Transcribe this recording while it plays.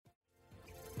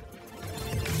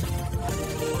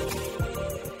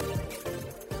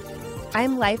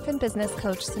I'm life and business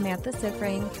coach Samantha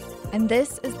Sivring, and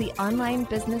this is the Online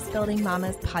Business Building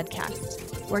Mamas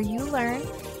podcast, where you learn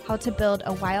how to build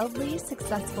a wildly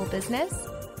successful business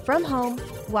from home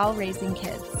while raising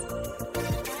kids.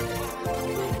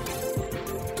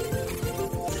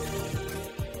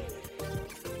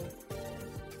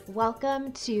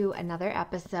 Welcome to another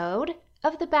episode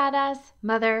of the Badass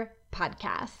Mother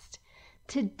podcast.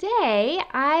 Today,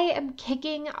 I am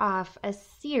kicking off a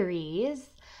series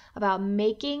about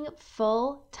making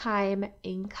full-time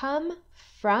income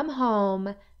from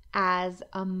home as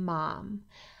a mom.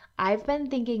 I've been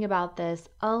thinking about this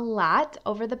a lot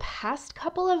over the past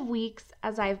couple of weeks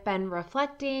as I've been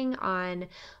reflecting on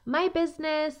my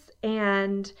business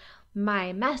and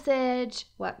my message,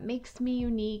 what makes me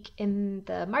unique in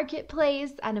the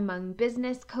marketplace and among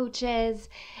business coaches,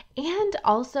 and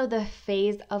also the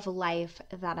phase of life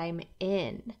that I'm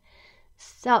in.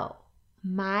 So,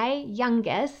 my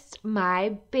youngest,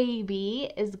 my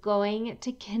baby, is going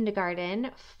to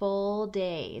kindergarten full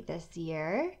day this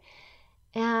year.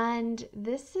 And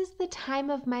this is the time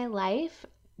of my life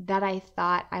that I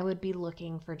thought I would be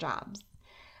looking for jobs.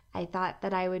 I thought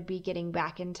that I would be getting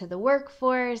back into the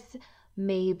workforce,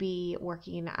 maybe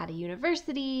working at a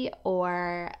university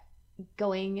or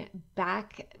going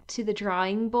back to the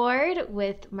drawing board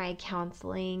with my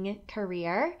counseling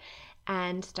career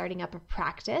and starting up a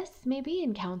practice maybe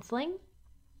in counseling.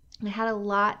 I had a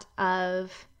lot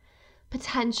of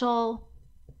potential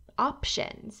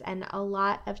options and a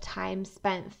lot of time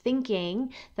spent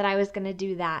thinking that I was going to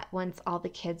do that once all the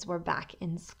kids were back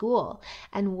in school.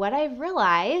 And what I've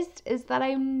realized is that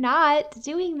I'm not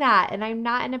doing that, and I'm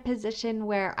not in a position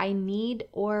where I need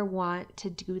or want to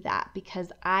do that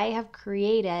because I have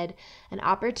created an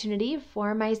opportunity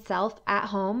for myself at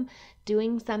home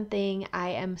doing something I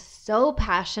am so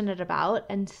passionate about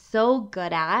and so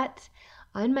good at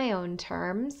on my own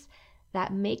terms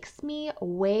that makes me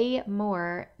way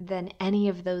more than any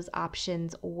of those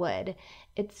options would.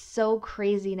 It's so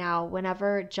crazy now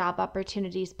whenever job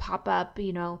opportunities pop up,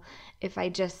 if I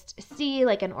just see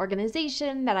like an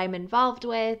organization that I'm involved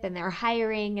with and they're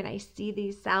hiring and I see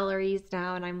these salaries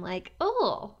now and I'm like,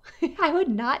 oh, I would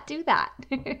not do that.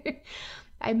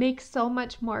 I make so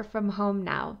much more from home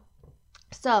now.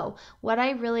 So what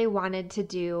I really wanted to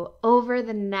do over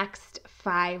the next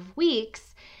 5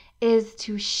 weeks is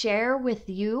to share with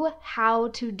you how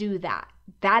to do that.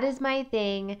 That is my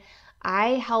thing. I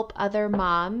help other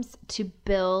moms to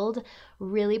build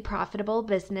really profitable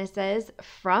businesses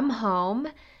from home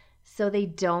so they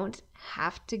don't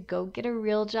have to go get a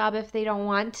real job if they don't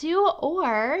want to,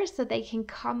 or so they can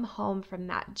come home from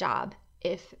that job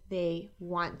if they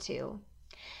want to.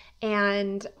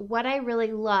 And what I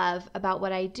really love about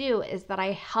what I do is that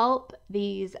I help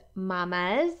these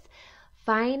mamas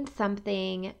find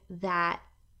something that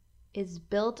is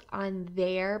built on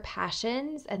their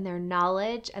passions and their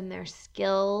knowledge and their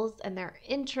skills and their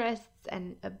interests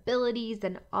and abilities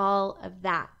and all of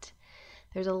that.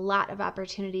 There's a lot of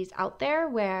opportunities out there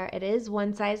where it is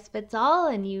one size fits all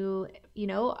and you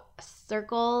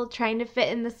circle trying to fit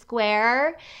in the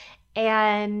square,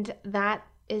 and that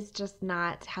is just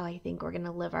not how I think we're going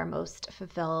to live our most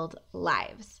fulfilled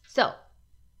lives. So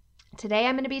today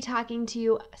I'm going to be talking to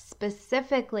you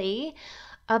specifically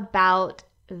about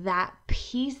that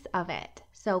piece of it.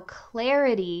 So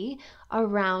clarity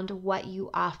around what you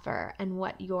offer and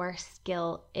what your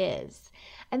skill is.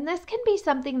 And this can be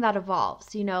something that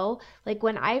evolves, like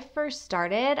when I first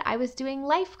started, I was doing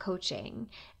life coaching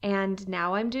and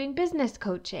now I'm doing business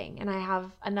coaching. And I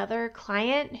have another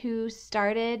client who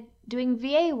started doing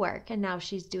VA work and now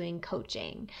she's doing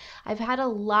coaching. I've had a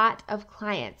lot of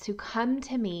clients who come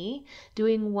to me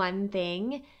doing one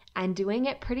thing and doing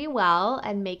it pretty well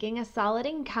and making a solid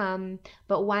income,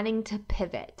 but wanting to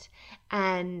pivot.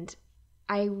 And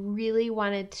I really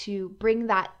wanted to bring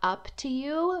that up to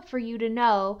you for you to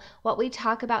know what we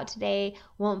talk about today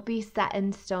won't be set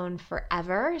in stone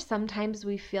forever. Sometimes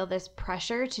we feel this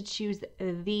pressure to choose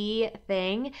the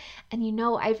thing. And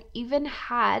I've even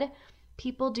had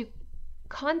people do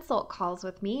consult calls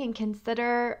with me and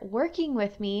consider working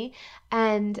with me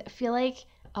and feel like,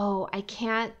 oh, I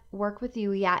can't work with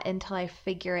you yet until I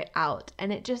figure it out.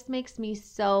 And it just makes me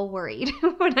so worried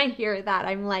when I hear that.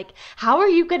 I'm like, how are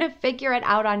you going to figure it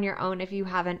out on your own if you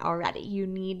haven't already? You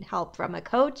need help from a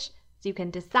coach so you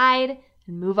can decide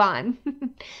and move on.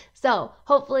 So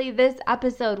hopefully this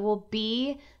episode will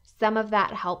be some of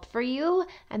that help for you.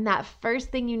 And that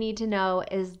first thing you need to know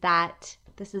is that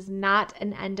this is not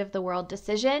an end of the world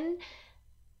decision.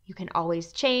 You can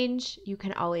always change. You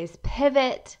can always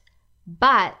pivot.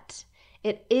 But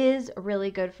It is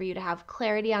really good for you to have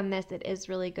clarity on this. It is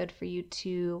really good for you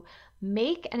to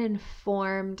make an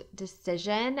informed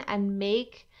decision and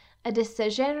make a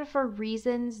decision for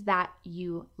reasons that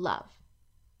you love.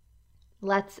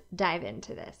 Let's dive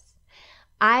into this.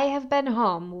 I have been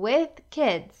home with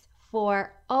kids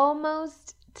for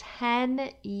almost 10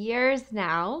 years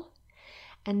now,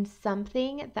 and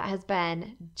something that has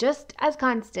been just as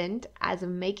constant as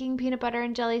making peanut butter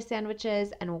and jelly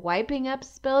sandwiches and wiping up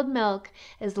spilled milk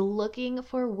is looking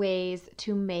for ways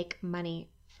to make money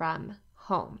from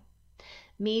home.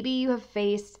 Maybe you have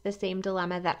faced the same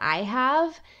dilemma that I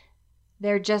have.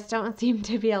 There just don't seem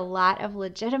to be a lot of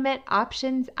legitimate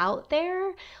options out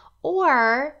there.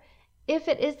 Or if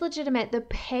it is legitimate, the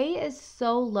pay is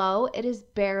so low, it is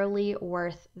barely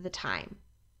worth the time.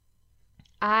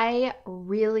 I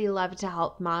really love to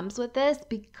help moms with this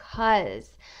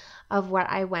because of what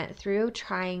I went through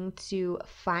trying to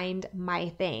find my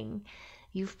thing.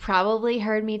 You've probably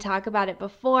heard me talk about it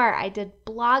before. I did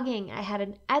blogging. I had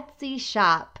an Etsy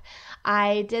shop.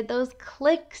 I did those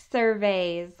click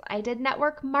surveys. I did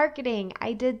network marketing.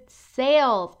 I did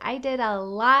sales. I did a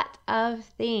lot of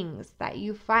things that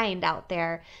you find out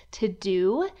there to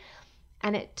do.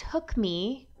 And it took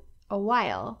me a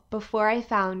while before I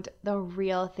found the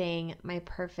real thing, my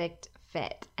perfect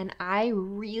fit. And I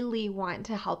really want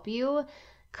to help you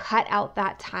cut out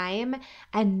that time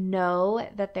and know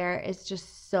that there is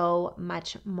just so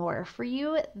much more for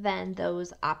you than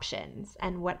those options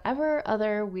and whatever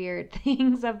other weird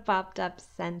things have popped up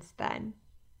since then.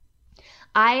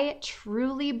 I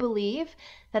truly believe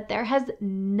that there has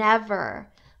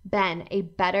never been a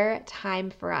better time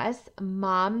for us,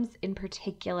 moms in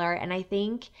particular, and I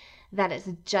think that it's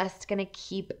just going to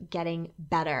keep getting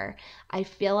better. I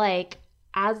feel like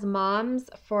as moms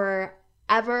for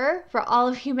all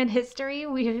of human history,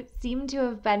 we seem to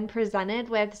have been presented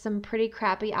with some pretty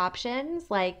crappy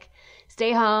options like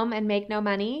stay home and make no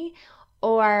money,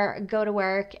 or go to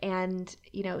work and,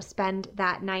 spend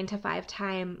that 9 to 5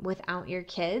 time without your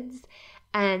kids.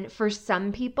 And for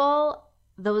some people,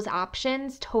 those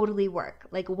options totally work.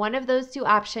 Like one of those two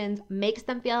options makes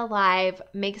them feel alive,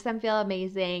 makes them feel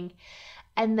amazing.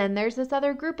 And then there's this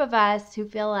other group of us who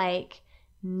feel like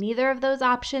neither of those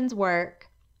options work.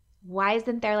 Why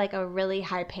isn't there like a really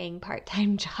high paying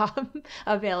part-time job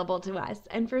available to us?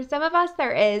 And for some of us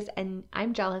there is, and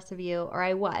I'm jealous of you, or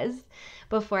I was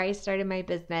before I started my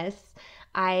business.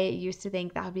 I used to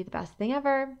think that would be the best thing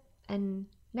ever. And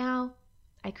now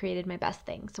I created my best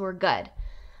thing. So we're good.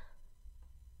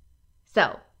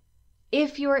 So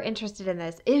if you are interested in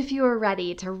this, if you are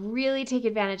ready to really take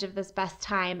advantage of this best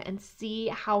time and see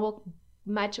how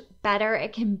much better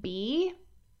it can be,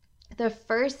 the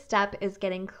first step is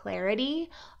getting clarity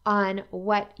on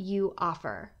what you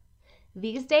offer.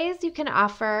 These days, you can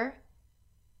offer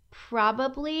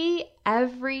probably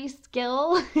every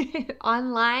skill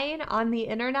online, on the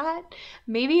internet.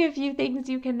 Maybe a few things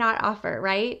you cannot offer,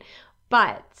 right?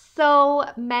 But so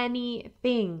many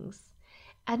things.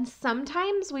 And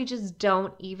sometimes we just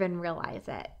don't even realize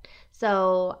it.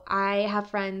 So I have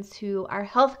friends who are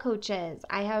health coaches.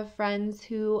 I have friends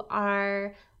who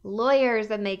are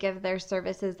lawyers and they give their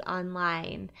services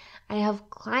online. I have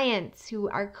clients who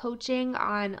are coaching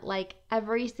on like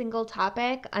every single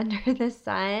topic under the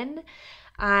sun.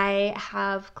 I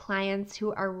have clients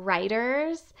who are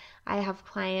writers. I have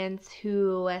clients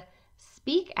who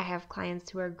speak. I have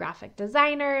clients who are graphic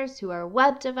designers, who are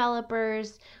web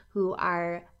developers, who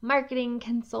are marketing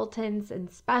consultants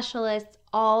and specialists,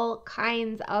 all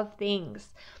kinds of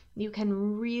things. You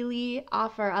can really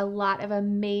offer a lot of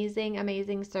amazing,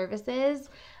 amazing services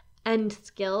and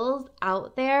skills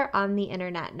out there on the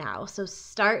internet now. So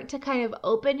start to kind of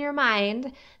open your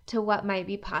mind to what might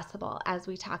be possible as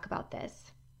we talk about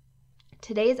this.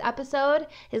 Today's episode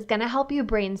is going to help you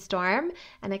brainstorm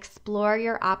and explore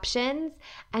your options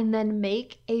and then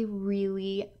make a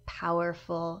really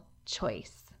powerful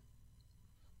choice.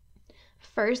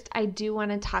 First, I do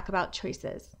want to talk about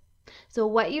choices. So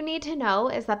what you need to know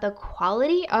is that the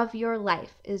quality of your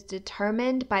life is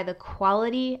determined by the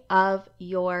quality of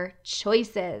your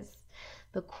choices,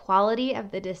 the quality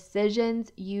of the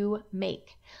decisions you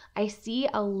make. I see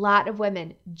a lot of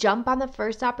women jump on the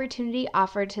first opportunity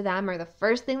offered to them or the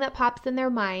first thing that pops in their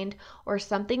mind or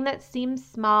something that seems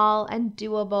small and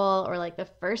doable or like the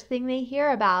first thing they hear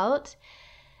about.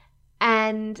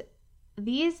 And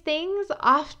these things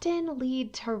often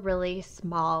lead to really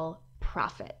small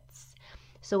profits.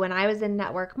 So when I was in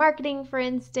network marketing, for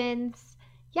instance,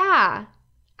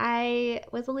 I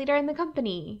was a leader in the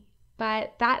company,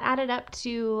 but that added up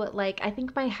to I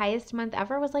think my highest month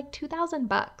ever was like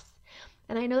 $2,000.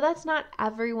 And I know that's not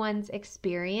everyone's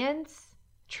experience,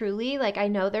 truly. Like, I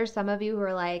know there's some of you who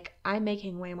are like, I'm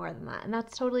making way more than that. And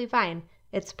that's totally fine.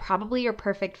 It's probably your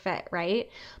perfect fit, right?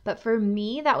 But for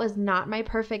me, that was not my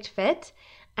perfect fit.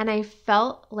 And I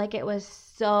felt like it was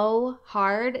so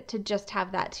hard to just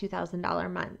have that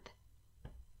 $2,000 month.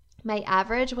 My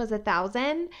average was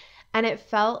 $1,000, and it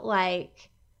felt like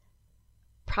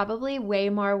probably way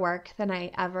more work than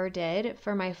I ever did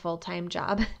for my full-time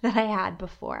job that I had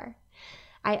before.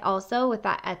 I also, with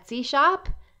that Etsy shop,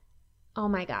 oh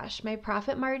my gosh, my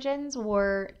profit margins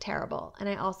were terrible. And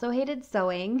I also hated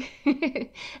sewing.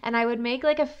 And I would make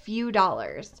like a few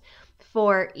dollars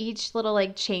for each little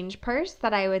like change purse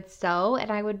that I would sew.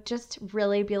 And I would just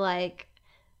really be like,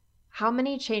 how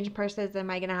many change purses am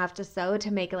I going to have to sew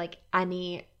to make like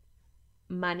any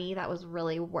money that was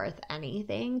really worth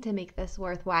anything to make this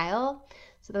worthwhile?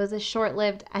 So that was a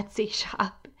short-lived Etsy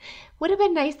shop. Would have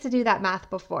been nice to do that math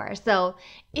before. So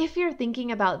if you're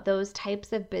thinking about those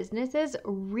types of businesses,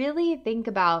 really think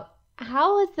about,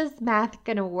 how is this math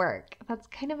going to work? That's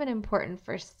kind of an important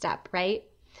first step, right?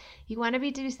 You want to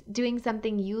be doing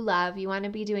something you love. You want to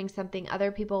be doing something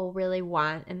other people really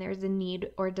want and there's a need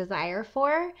or desire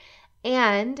for.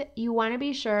 And you want to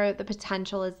be sure the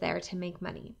potential is there to make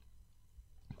money.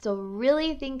 So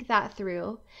really think that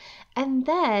through. And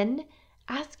then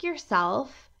ask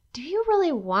yourself, do you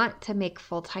really want to make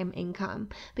full-time income?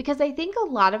 Because I think a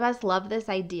lot of us love this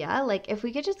idea. Like, if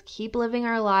we could just keep living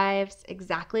our lives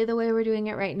exactly the way we're doing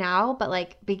it right now, but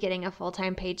like be getting a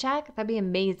full-time paycheck, that'd be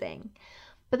amazing.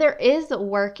 But there is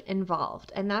work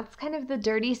involved, and that's kind of the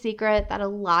dirty secret that a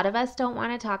lot of us don't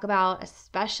want to talk about,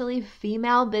 especially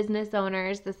female business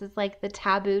owners. This is like the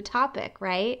taboo topic,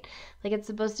 right? Like, it's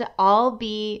supposed to all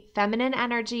be feminine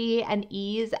energy and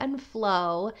ease and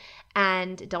flow,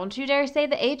 and don't you dare say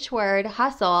the H word,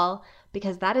 hustle,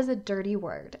 because that is a dirty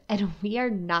word, and we are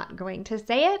not going to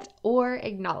say it or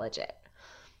acknowledge it.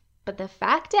 But the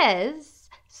fact is,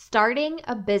 starting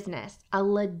a business, a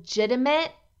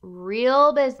legitimate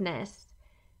real business,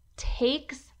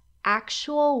 takes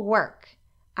actual work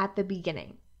at the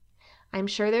beginning. I'm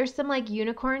sure there's some like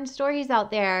unicorn stories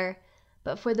out there,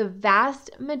 but for the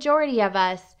vast majority of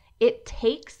us, it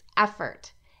takes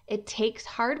effort. It takes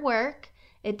hard work.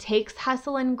 It takes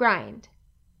hustle and grind.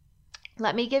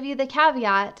 Let me give you the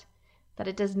caveat that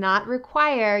it does not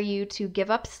require you to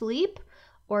give up sleep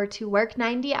or to work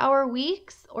 90-hour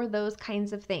weeks or those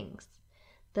kinds of things.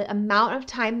 The amount of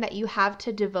time that you have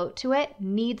to devote to it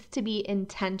needs to be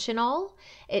intentional.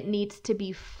 It needs to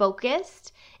be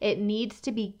focused. It needs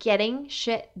to be getting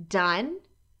shit done.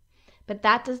 But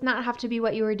that does not have to be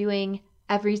what you are doing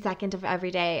every second of every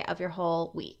day of your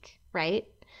whole week, right?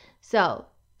 So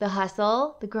the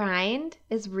hustle, the grind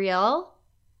is real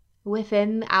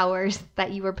within the hours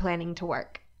that you were planning to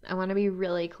work. I want to be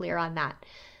really clear on that.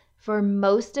 For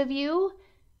most of you,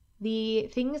 the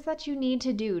things that you need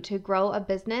to do to grow a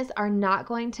business are not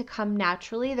going to come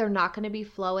naturally. They're not going to be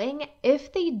flowing.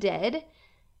 If they did,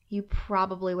 you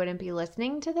probably wouldn't be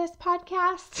listening to this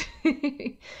podcast.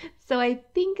 So I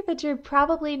think that you're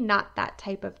probably not that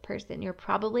type of person. You're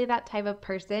probably that type of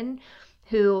person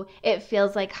who it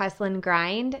feels like hustle and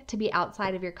grind to be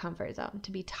outside of your comfort zone,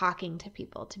 to be talking to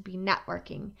people, to be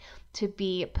networking, to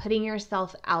be putting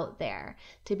yourself out there,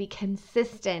 to be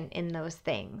consistent in those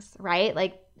things, right?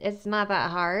 Like, it's not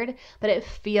that hard, but it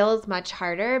feels much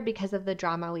harder because of the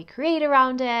drama we create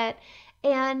around it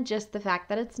and just the fact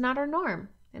that it's not our norm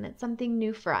and it's something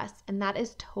new for us, and that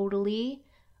is totally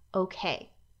okay.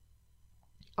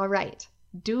 All right.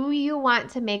 Do you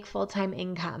want to make full-time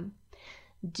income?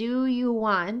 Do you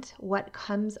want what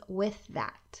comes with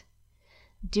that?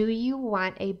 Do you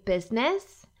want a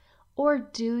business or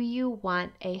do you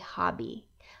want a hobby?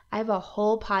 I have a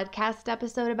whole podcast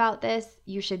episode about this.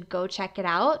 You should go check it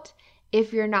out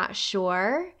if you're not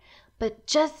sure, but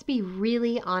just be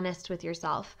really honest with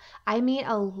yourself. I meet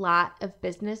a lot of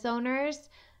business owners,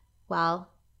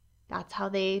 well, that's how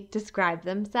they describe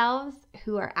themselves,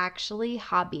 who are actually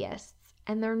hobbyists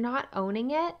and they're not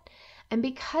owning it. And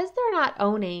because they're not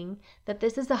owning that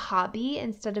this is a hobby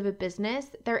instead of a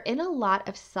business, they're in a lot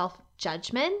of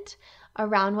self-judgment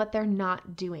around what they're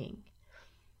not doing.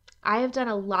 I have done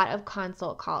a lot of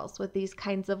consult calls with these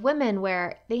kinds of women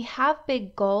where they have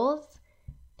big goals.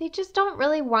 They just don't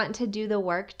really want to do the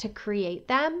work to create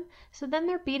them. So then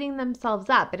they're beating themselves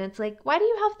up. And it's like, why do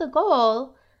you have the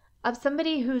goal of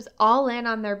somebody who's all in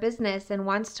on their business and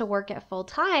wants to work at full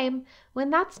time when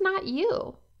that's not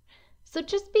you? So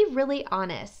just be really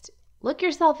honest. Look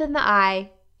yourself in the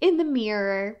eye, in the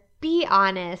mirror, be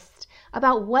honest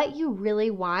about what you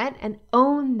really want and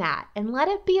own that and let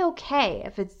it be okay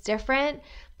if it's different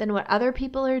than what other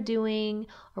people are doing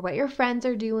or what your friends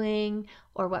are doing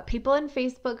or what people in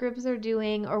Facebook groups are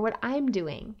doing or what I'm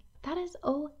doing. That is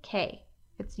okay.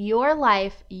 It's your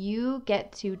life. You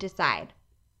get to decide.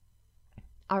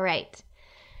 All right.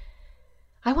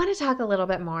 I want to talk a little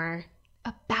bit more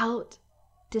about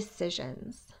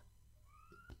decisions.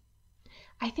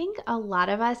 I think a lot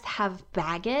of us have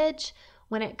baggage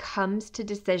when it comes to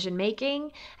decision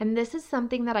making, and this is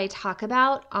something that I talk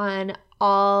about on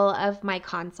all of my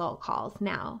consult calls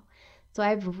now. So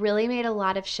I've really made a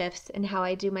lot of shifts in how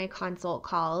I do my consult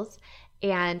calls,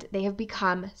 and they have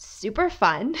become super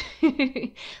fun,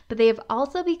 but they have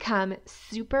also become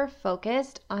super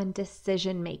focused on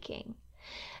decision making.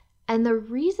 And the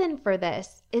reason for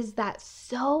this is that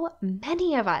so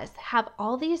many of us have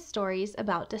all these stories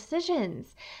about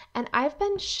decisions. And I've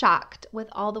been shocked with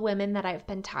all the women that I've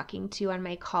been talking to on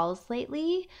my calls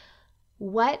lately,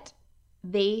 what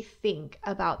they think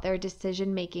about their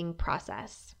decision-making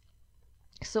process.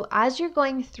 So as you're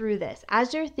going through this,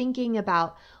 as you're thinking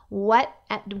about what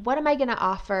am I going to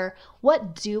offer?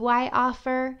 What do I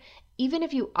offer? Even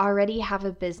if you already have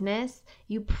a business,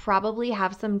 you probably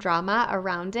have some drama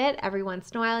around it. Every once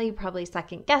in a while, you probably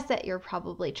second guess it. You're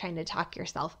probably trying to talk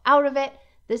yourself out of it.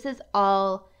 This is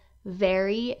all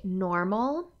very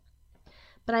normal.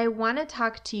 But I want to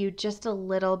talk to you just a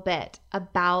little bit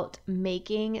about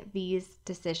making these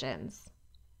decisions.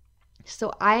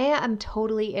 So I am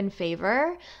totally in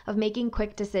favor of making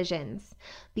quick decisions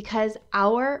because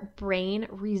our brain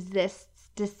resists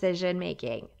decision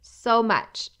making so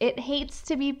much. It hates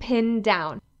to be pinned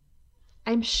down.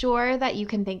 I'm sure that you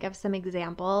can think of some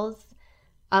examples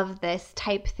of this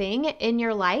type thing in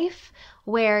your life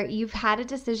where you've had a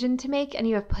decision to make and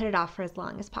you have put it off for as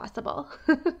long as possible.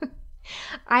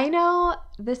 I know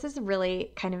this is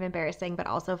really kind of embarrassing, but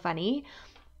also funny.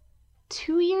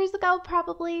 2 years ago,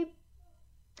 probably,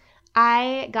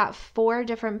 I got 4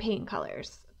 different paint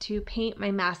colors to paint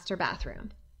my master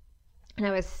bathroom. And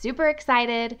I was super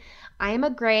excited. I am a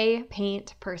gray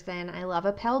paint person. I love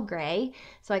a pale gray.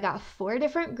 So I got 4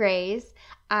 different grays.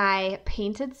 I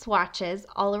painted swatches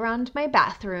all around my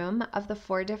bathroom of the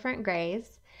 4 different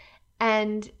grays.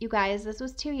 And you guys, this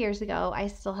was 2 years ago. I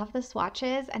still have the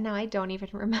swatches and now I don't even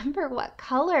remember what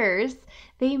colors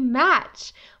they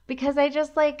match because I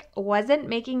just wasn't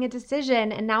making a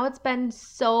decision. And now it's been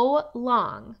so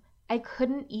long. I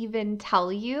couldn't even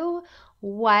tell you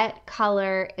what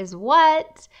color is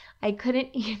what. I couldn't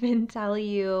even tell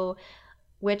you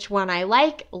which one I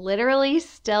like, literally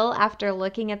still after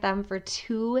looking at them for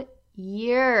 2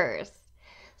 years.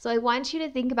 So I want you to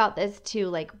think about this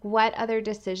too, what other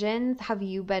decisions have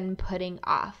you been putting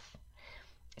off?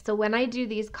 So when I do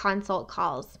these consult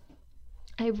calls,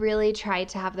 I really try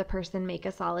to have the person make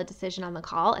a solid decision on the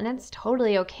call, and it's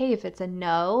totally okay if it's a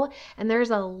no, and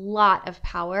there's a lot of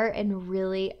power in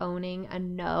really owning a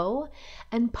no.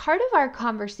 And part of our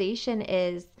conversation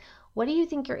is, what do you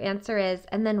think your answer is?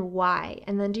 And then why?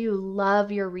 And then do you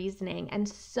love your reasoning? And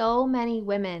so many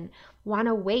women want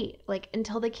to wait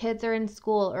until the kids are in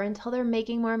school or until they're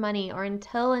making more money or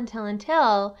until, and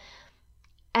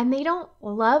they don't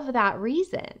love that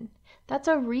reason. That's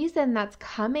a reason that's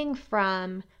coming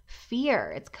from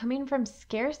fear. It's coming from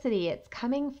scarcity. It's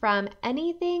coming from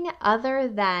anything other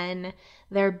than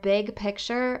their big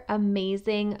picture,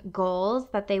 amazing goals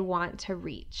that they want to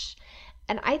reach.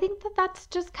 And I think that that's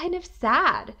just kind of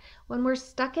sad when we're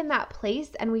stuck in that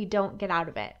place and we don't get out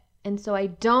of it. And so I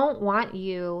don't want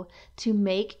you to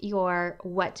make your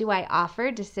what do I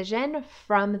offer decision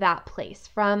from that place,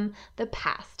 from the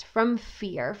past, from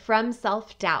fear, from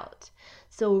self-doubt.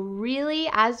 So really,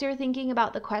 as you're thinking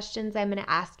about the questions I'm going to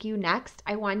ask you next,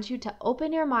 I want you to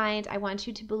open your mind. I want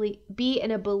you to be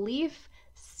in a belief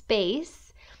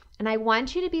space, and I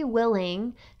want you to be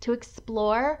willing to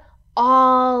explore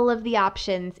all of the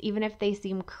options, even if they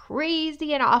seem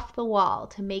crazy and off the wall,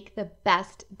 to make the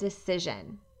best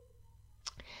decision.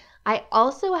 I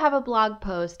also have a blog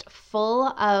post full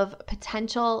of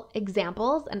potential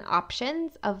examples and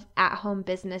options of at-home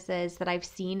businesses that I've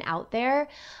seen out there.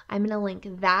 I'm going to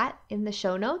link that in the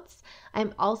show notes.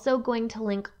 I'm also going to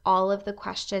link all of the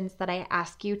questions that I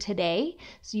ask you today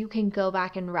so you can go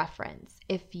back and reference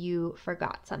if you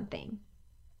forgot something.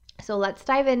 So let's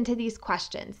dive into these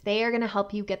questions. They are going to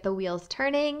help you get the wheels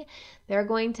turning. They're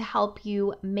going to help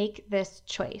you make this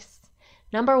choice.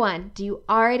 Number 1, do you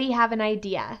already have an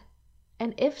idea?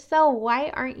 And if so,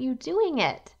 why aren't you doing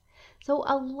it? So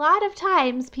a lot of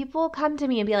times people come to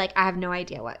me and be like, I have no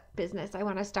idea what business I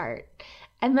want to start.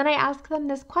 And then I ask them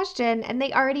this question and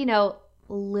they already know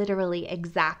literally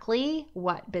exactly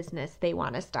what business they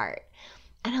want to start.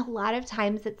 And a lot of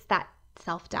times it's that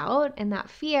self-doubt and that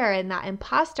fear and that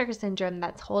imposter syndrome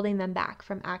that's holding them back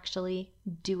from actually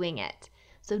doing it.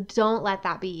 So don't let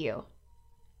that be you.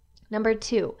 Number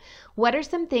 2, what are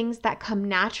some things that come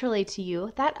naturally to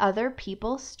you that other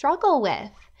people struggle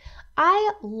with?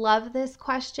 I love this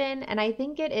question, and I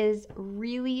think it is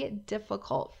really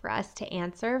difficult for us to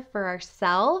answer for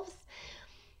ourselves.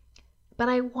 But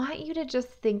I want you to just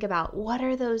think about what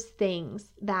are those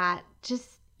things that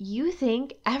just you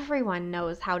think everyone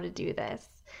knows how to do this.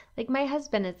 Like my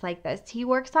husband is like this. He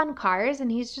works on cars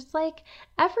and he's just like,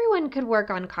 everyone could work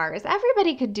on cars.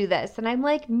 Everybody could do this. And I'm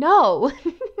like, no,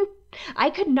 I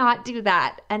could not do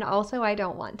that. And also I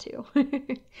don't want to.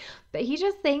 But he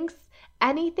just thinks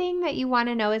anything that you want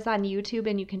to know is on YouTube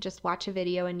and you can just watch a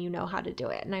video and you know how to do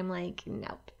it. And I'm like,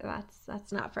 nope,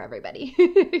 that's not for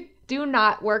everybody. Do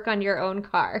not work on your own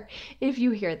car if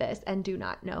you hear this and do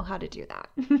not know how to do that.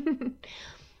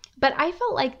 But I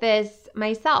felt like this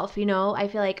myself, I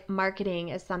feel like marketing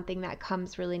is something that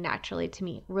comes really naturally to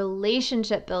me.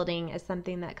 Relationship building is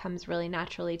something that comes really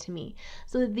naturally to me.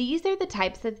 So these are the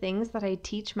types of things that I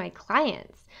teach my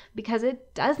clients because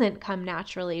it doesn't come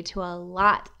naturally to a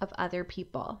lot of other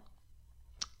people.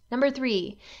 Number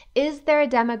 3, is there a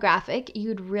demographic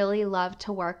you'd really love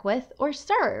to work with or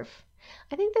serve?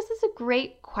 I think this is a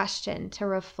great question to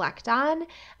reflect on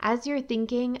as you're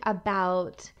thinking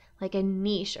about like a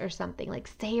niche or something. Like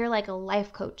say you're like a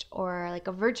life coach or like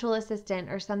a virtual assistant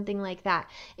or something like that.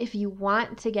 If you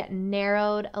want to get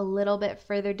narrowed a little bit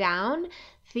further down,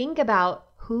 think about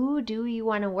who do you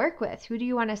want to work with? Who do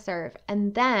you want to serve?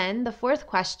 And then the 4th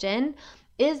question,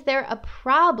 is there a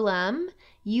problem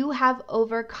you have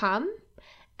overcome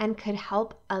and could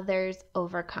help others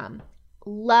overcome?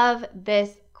 Love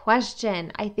this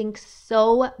question. I think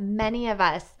so many of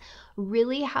us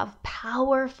really have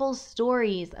powerful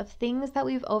stories of things that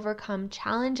we've overcome,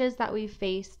 challenges that we've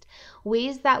faced,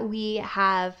 ways that we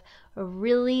have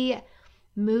really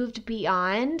moved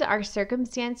beyond our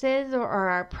circumstances or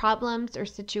our problems or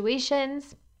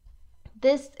situations.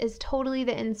 This is totally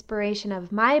the inspiration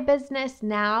of my business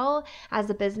now as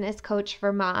a business coach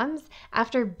for moms,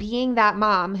 after being that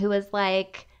mom who was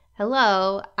like,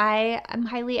 hello, I am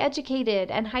highly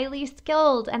educated and highly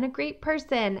skilled and a great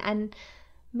person, and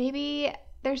maybe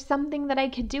there's something that I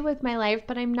could do with my life,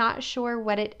 but I'm not sure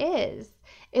what it is.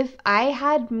 If I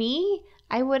had me,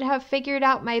 I would have figured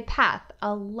out my path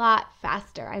a lot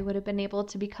faster. I would have been able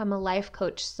to become a life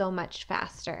coach so much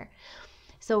faster.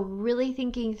 So really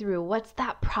thinking through what's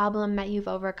that problem that you've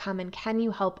overcome and can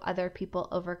you help other people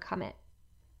overcome it?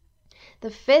 The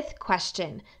 5th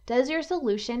question, does your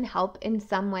solution help in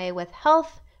some way with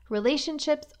health,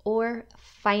 relationships, or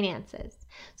finances?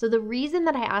 So the reason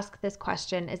that I ask this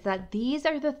question is that these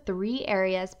are the 3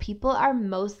 areas people are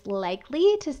most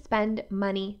likely to spend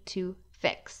money to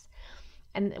fix.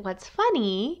 And what's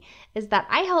funny is that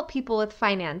I help people with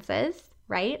finances,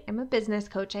 right? I'm a business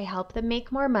coach. I help them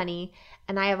make more money.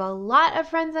 And I have a lot of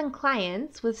friends and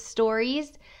clients with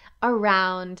stories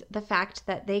around the fact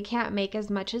that they can't make as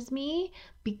much as me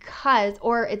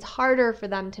or it's harder for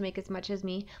them to make as much as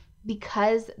me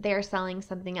because they're selling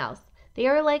something else. They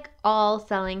are like all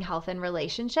selling health and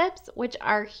relationships, which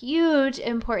are huge,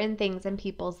 important things in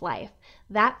people's life.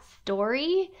 That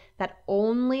story that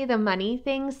only the money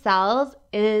thing sells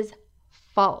is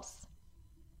false.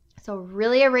 So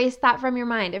really erase that from your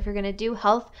mind. If you're going to do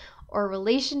health or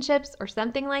relationships or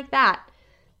something like that,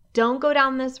 don't go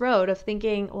down this road of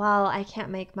thinking, well, I can't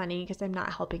make money because I'm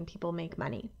not helping people make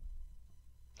money.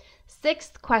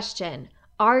 6th question,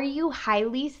 are you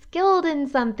highly skilled in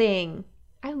something?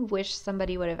 I wish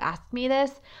somebody would have asked me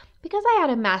this because I had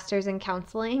a master's in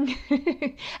counseling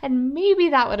and maybe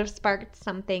that would have sparked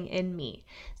something in me.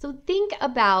 So think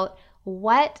about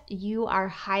what you are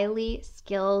highly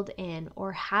skilled in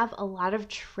or have a lot of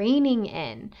training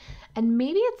in. And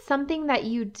maybe it's something that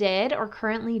you did or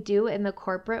currently do in the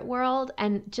corporate world,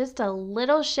 and just a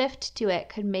little shift to it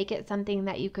could make it something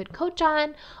that you could coach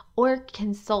on or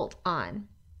consult on.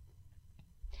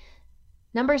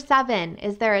 Number 7,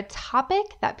 is there a topic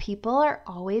that people are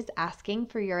always asking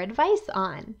for your advice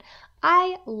on?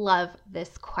 I love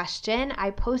this question.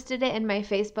 I posted it in my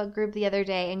Facebook group the other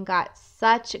day and got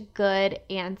such good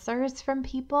answers from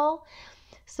people.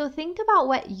 So think about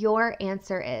what your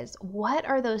answer is. What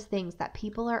are those things that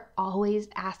people are always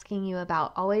asking you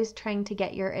about, always trying to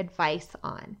get your advice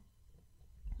on?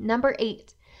 Number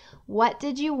 8, what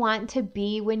did you want to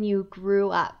be when you grew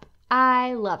up?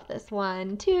 I love this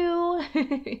one too.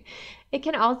 It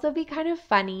can also be kind of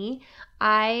funny.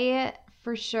 I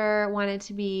for sure wanted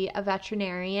to be a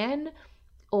veterinarian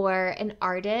or an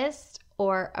artist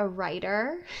or a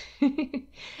writer.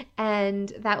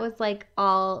 And that was like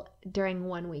all during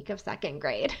 1 week of second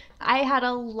grade. I had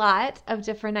a lot of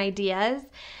different ideas.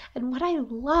 And what I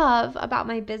love about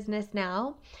my business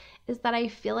now is that I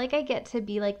feel like I get to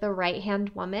be like the right-hand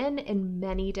woman in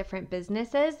many different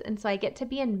businesses. And so I get to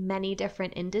be in many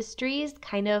different industries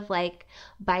kind of like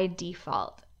by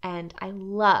default. And I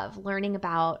love learning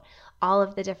about all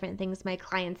of the different things my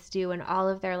clients do and all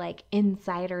of their like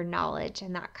insider knowledge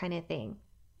and that kind of thing.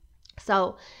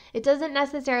 So it doesn't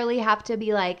necessarily have to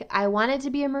be like, I wanted to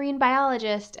be a marine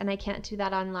biologist and I can't do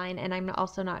that online and I'm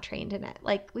also not trained in it.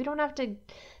 Like, we don't have to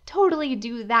totally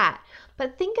do that.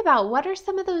 But think about what are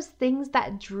some of those things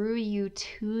that drew you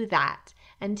to that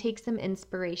and take some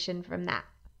inspiration from that.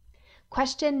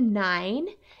 Question 9,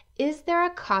 is there a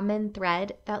common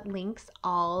thread that links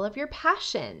all of your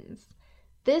passions?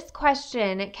 This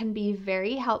question can be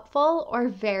very helpful or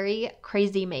very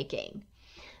crazy making.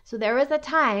 So there was a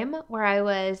time where I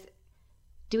was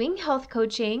doing health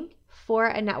coaching for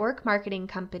a network marketing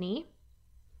company.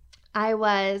 I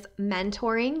was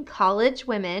mentoring college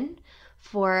women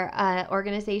for an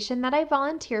organization that I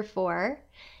volunteer for.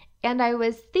 And I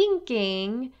was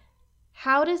thinking,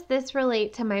 how does this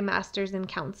relate to my master's in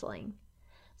counseling?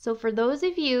 So for those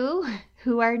of you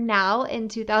who are now in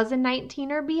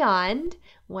 2019 or beyond,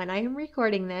 when I am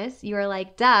recording this, you are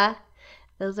like, duh,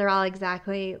 those are all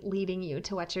exactly leading you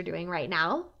to what you're doing right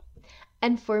now.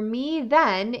 And for me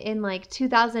then in like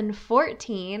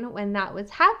 2014, when that was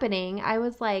happening, I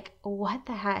was like, what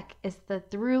the heck is the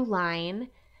through line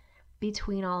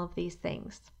between all of these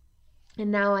things?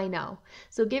 And now I know.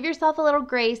 So give yourself a little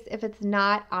grace if it's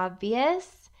not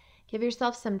obvious. Give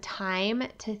yourself some time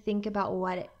to think about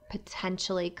what it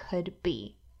potentially could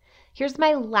be. Here's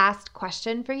my last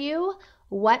question for you.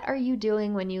 What are you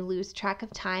doing when you lose track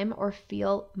of time or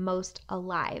feel most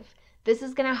alive? This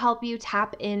is going to help you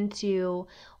tap into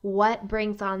what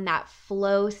brings on that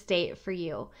flow state for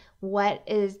you. What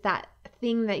is that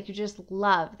thing that you just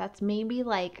love? That's maybe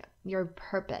like your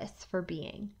purpose for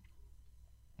being.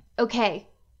 Okay,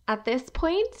 at this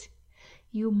point,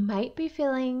 you might be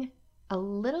feeling a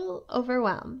little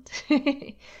overwhelmed.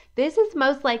 This is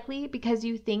most likely because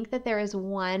you think that there is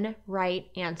one right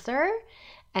answer.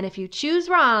 And if you choose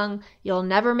wrong, you'll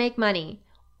never make money.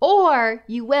 Or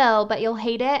you will, but you'll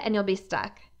hate it and you'll be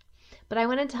stuck. But I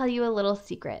want to tell you a little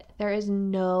secret. There is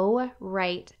no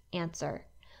right answer.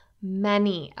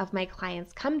 Many of my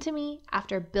clients come to me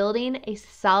after building a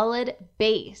solid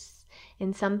base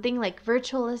in something like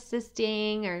virtual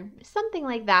assisting or something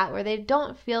like that, where they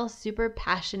don't feel super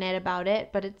passionate about it,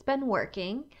 but it's been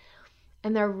working.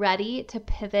 And they're ready to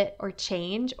pivot or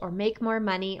change or make more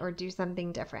money or do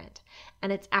something different.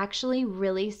 And it's actually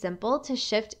really simple to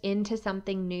shift into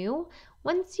something new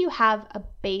once you have a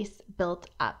base built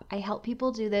up. I help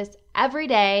people do this every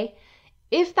day.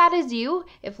 If that is you,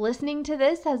 if listening to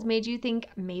this has made you think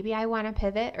maybe I want to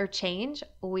pivot or change,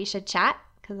 we should chat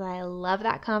because I love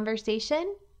that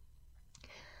conversation.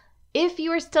 If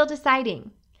you are still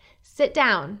deciding, sit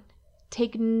down,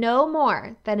 take no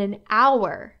more than an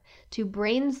hour to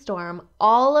brainstorm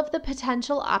all of the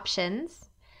potential options,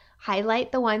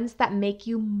 highlight the ones that make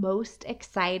you most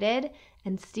excited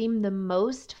and seem the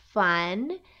most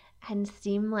fun and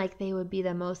seem like they would be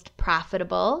the most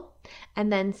profitable,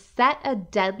 and then set a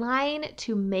deadline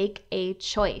to make a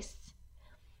choice.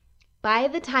 By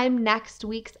the time next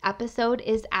week's episode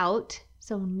is out,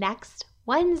 so next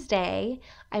Wednesday,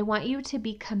 I want you to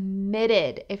be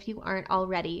committed, if you aren't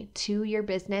already, to your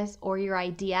business or your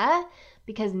idea,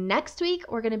 because next week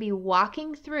we're going to be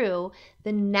walking through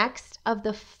the next of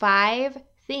the 5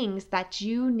 things that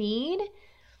you need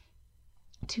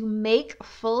to make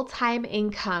full-time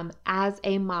income as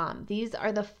a mom. These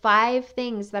are the 5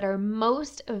 things that are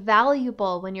most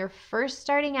valuable when you're first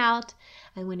starting out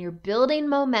and when you're building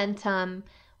momentum.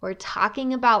 We're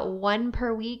talking about 1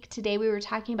 per week. Today we were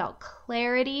talking about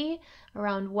clarity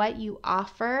around what you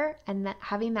offer and that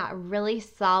having that really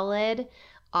solid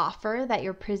offer that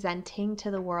you're presenting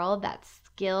to the world, that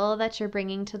skill that you're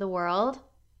bringing to the world.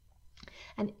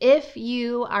 And if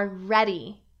you are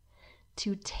ready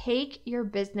to take your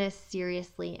business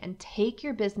seriously and take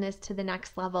your business to the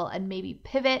next level and maybe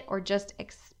pivot or just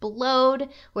explode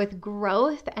with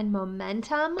growth and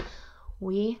momentum,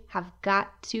 we have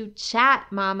got to chat,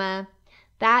 mama.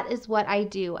 That is what I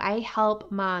do. I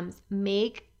help moms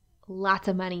make lots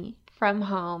of money from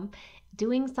home,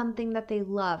 doing something that they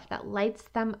love, that lights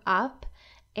them up,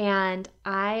 and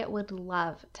I would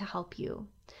love to help you.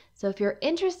 So if you're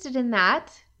interested in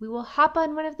that, we will hop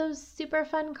on one of those super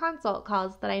fun consult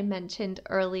calls that I mentioned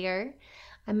earlier.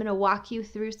 I'm going to walk you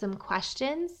through some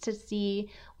questions to see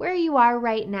where you are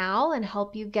right now and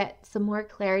help you get some more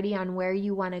clarity on where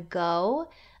you want to go.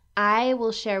 I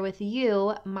will share with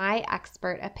you my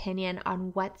expert opinion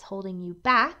on what's holding you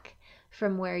back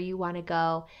from where you want to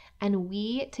go, and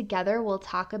we together will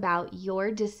talk about your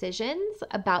decisions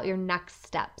about your next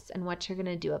steps and what you're going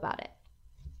to do about it.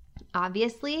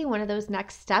 Obviously, one of those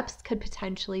next steps could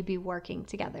potentially be working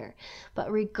together,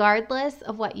 but regardless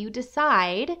of what you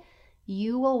decide,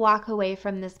 you will walk away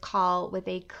from this call with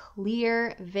a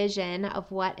clear vision of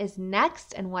what is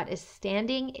next and what is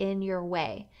standing in your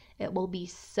way. It will be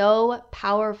so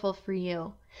powerful for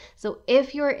you. So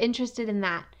if you're interested in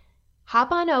that,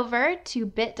 hop on over to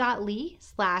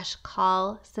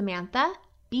bit.ly/callsamantha,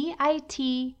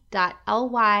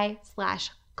 bit.ly/callsamantha,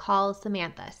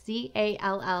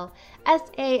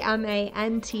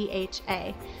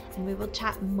 CALLSAMANTHA, and we will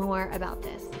chat more about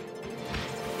this.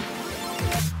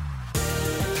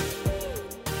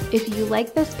 If you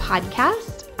like this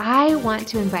podcast, I want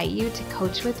to invite you to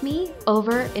coach with me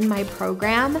over in my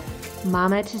program,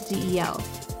 Mama to CEO.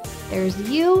 There's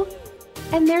you,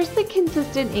 and there's the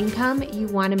consistent income you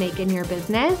want to make in your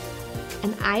business,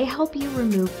 and I help you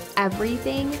remove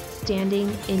everything standing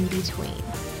in between.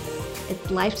 It's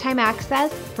lifetime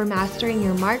access for mastering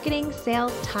your marketing,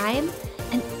 sales, time,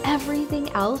 and everything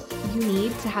else you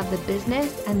need to have the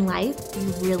business and life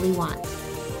you really want.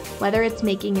 Whether it's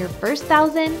making your first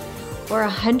 1,000 or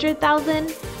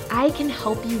 100,000, I can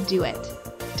help you do it.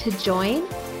 To join,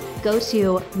 go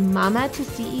to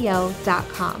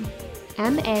mamatoceo.com,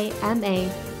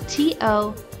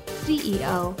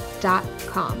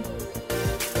 mamatoceo.com.